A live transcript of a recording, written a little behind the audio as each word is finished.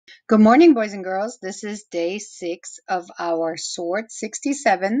Good morning, boys and girls. This is day 6 of our sort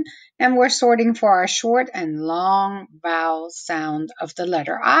 67, and we're sorting for our short and long vowel sound of the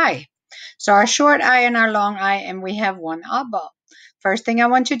letter I. So our short I and our long I, and we have one oddball. First thing I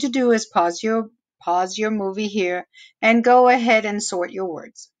want you to do is pause your movie here and go ahead and sort your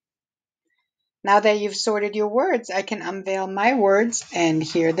words. Now that you've sorted your words, I can unveil my words, and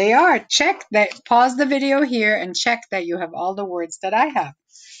here they are. Check that. Pause the video here and check that you have all the words that I have.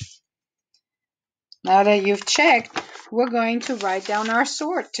 Now that you've checked, we're going to write down our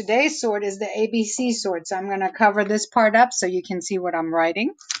sort. Today's sort is the ABC sort, so I'm going to cover this part up so you can see what I'm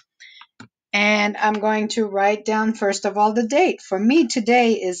writing. And I'm going to write down, first of all, the date. For me,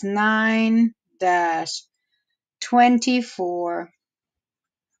 today is 9-24-20.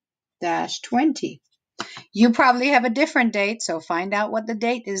 You probably have a different date, so find out what the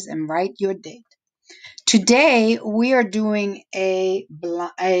date is and write your date. Today, we are doing a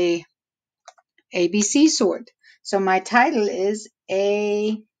ABC sort. So my title is ABC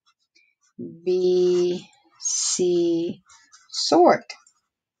sort.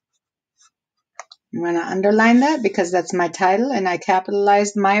 I'm going to underline that because that's my title and I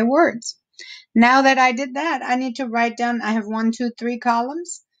capitalized my words. Now that I did that, I need to write down, I have 1, 2, 3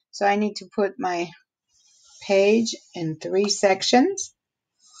 columns. So I need to put my page in 3 sections.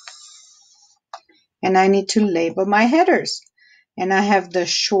 And I need to label my headers. And I have the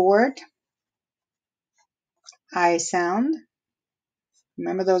short I sound.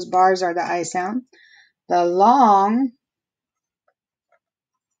 Remember, those bars are the I sound. The long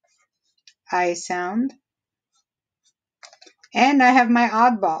I sound. And I have my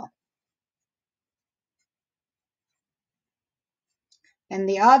oddball. And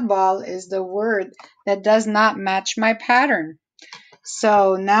the oddball is the word that does not match my pattern.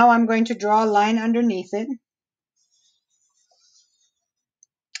 So now I'm going to draw a line underneath it.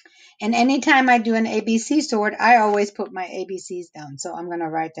 And anytime I do an ABC sort, I always put my ABCs down. So I'm going to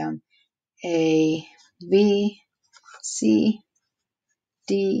write down A, B, C,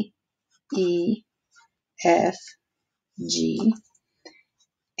 D, E, F, G,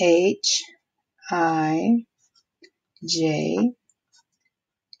 H, I, J,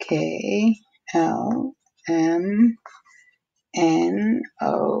 K, L, M, N,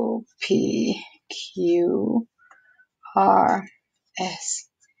 O, P, Q, R, S,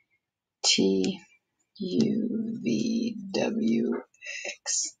 T, U, V, W,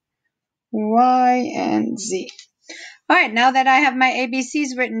 X, Y, and Z. All right, now that I have my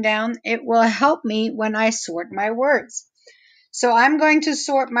ABCs written down, it will help me when I sort my words. So I'm going to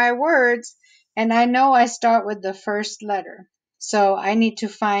sort my words, and I know I start with the first letter. So I need to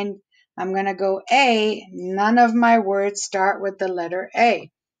find, I'm going to go A. None of my words start with the letter A.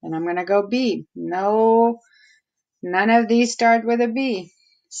 And I'm going to go B. No, none of these start with a B.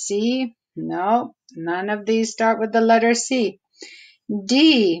 C. No, none of these start with the letter C.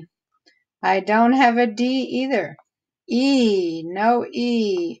 D. I don't have a D either. E. No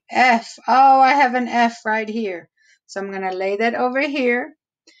E. F. Oh, I have an F right here. So I'm going to lay that over here.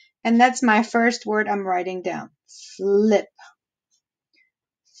 And that's my first word I'm writing down. Flip.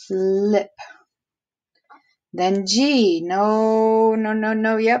 Flip. Then G. No.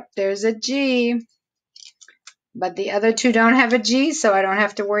 Yep, there's a G. But the other two don't have a G, so I don't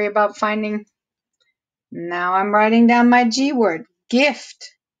have to worry about finding. Now I'm writing down my G word.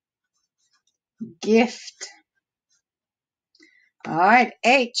 Gift. Gift. All right,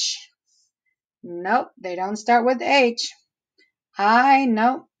 H. Nope, they don't start with H. I,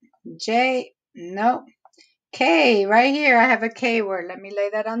 nope. J, nope. K, right here, I have a K word. Let me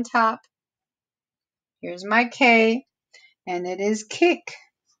lay that on top. Here's my K, and it is kick.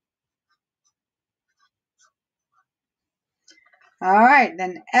 All right,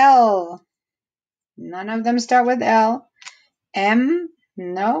 then L. None of them start with L. M,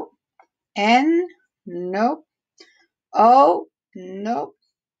 nope. N, nope. O, nope.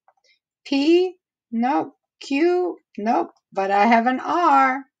 P, nope. Q, nope. But I have an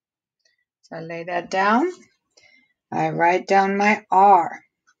R. So I lay that down. I write down my R.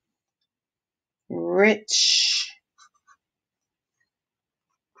 Rich.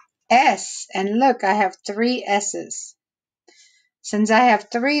 S, and look, I have 3 S's. Since I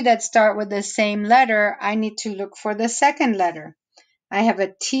have 3 that start with the same letter, I need to look for the second letter. I have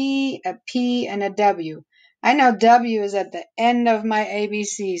a T, a P, and a W. I know W is at the end of my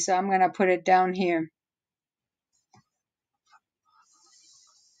ABC, so I'm going to put it down here.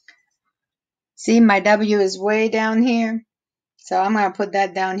 See, my W is way down here, so I'm going to put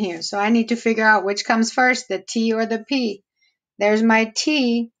that down here. So I need to figure out which comes first, the T or the P. There's my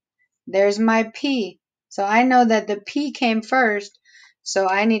T, there's my P. So I know that the P came first, So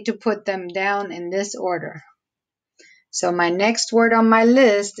I need to put them down in this order. So my next word on my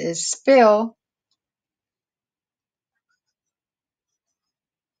list is spill.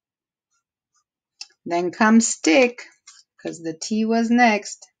 Then comes stick, because the T was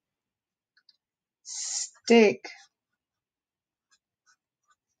next. Stick.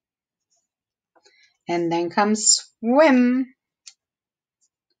 And then comes swim.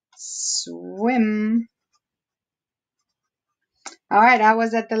 Swim. All right, I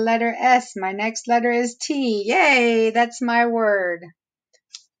was at the letter S. My next letter is T. Yay, that's my word.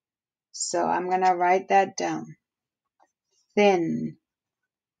 So I'm going to write that down. Thin.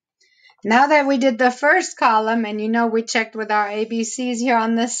 Now that we did the first column, and you know we checked with our ABCs here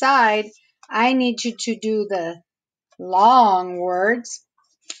on the side, I need you to do the long words.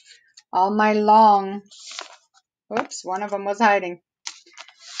 All my long, oops, one of them was hiding.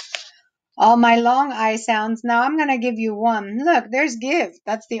 All my long I sounds. Now I'm going to give you one. Look, there's give.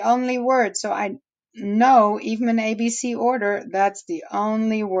 That's the only word. So I know, even in ABC order, that's the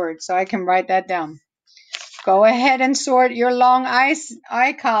only word. So I can write that down. Go ahead and sort your long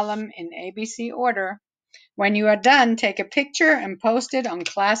I column in ABC order. When you are done, take a picture and post it on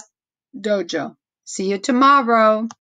Class Dojo. See you tomorrow.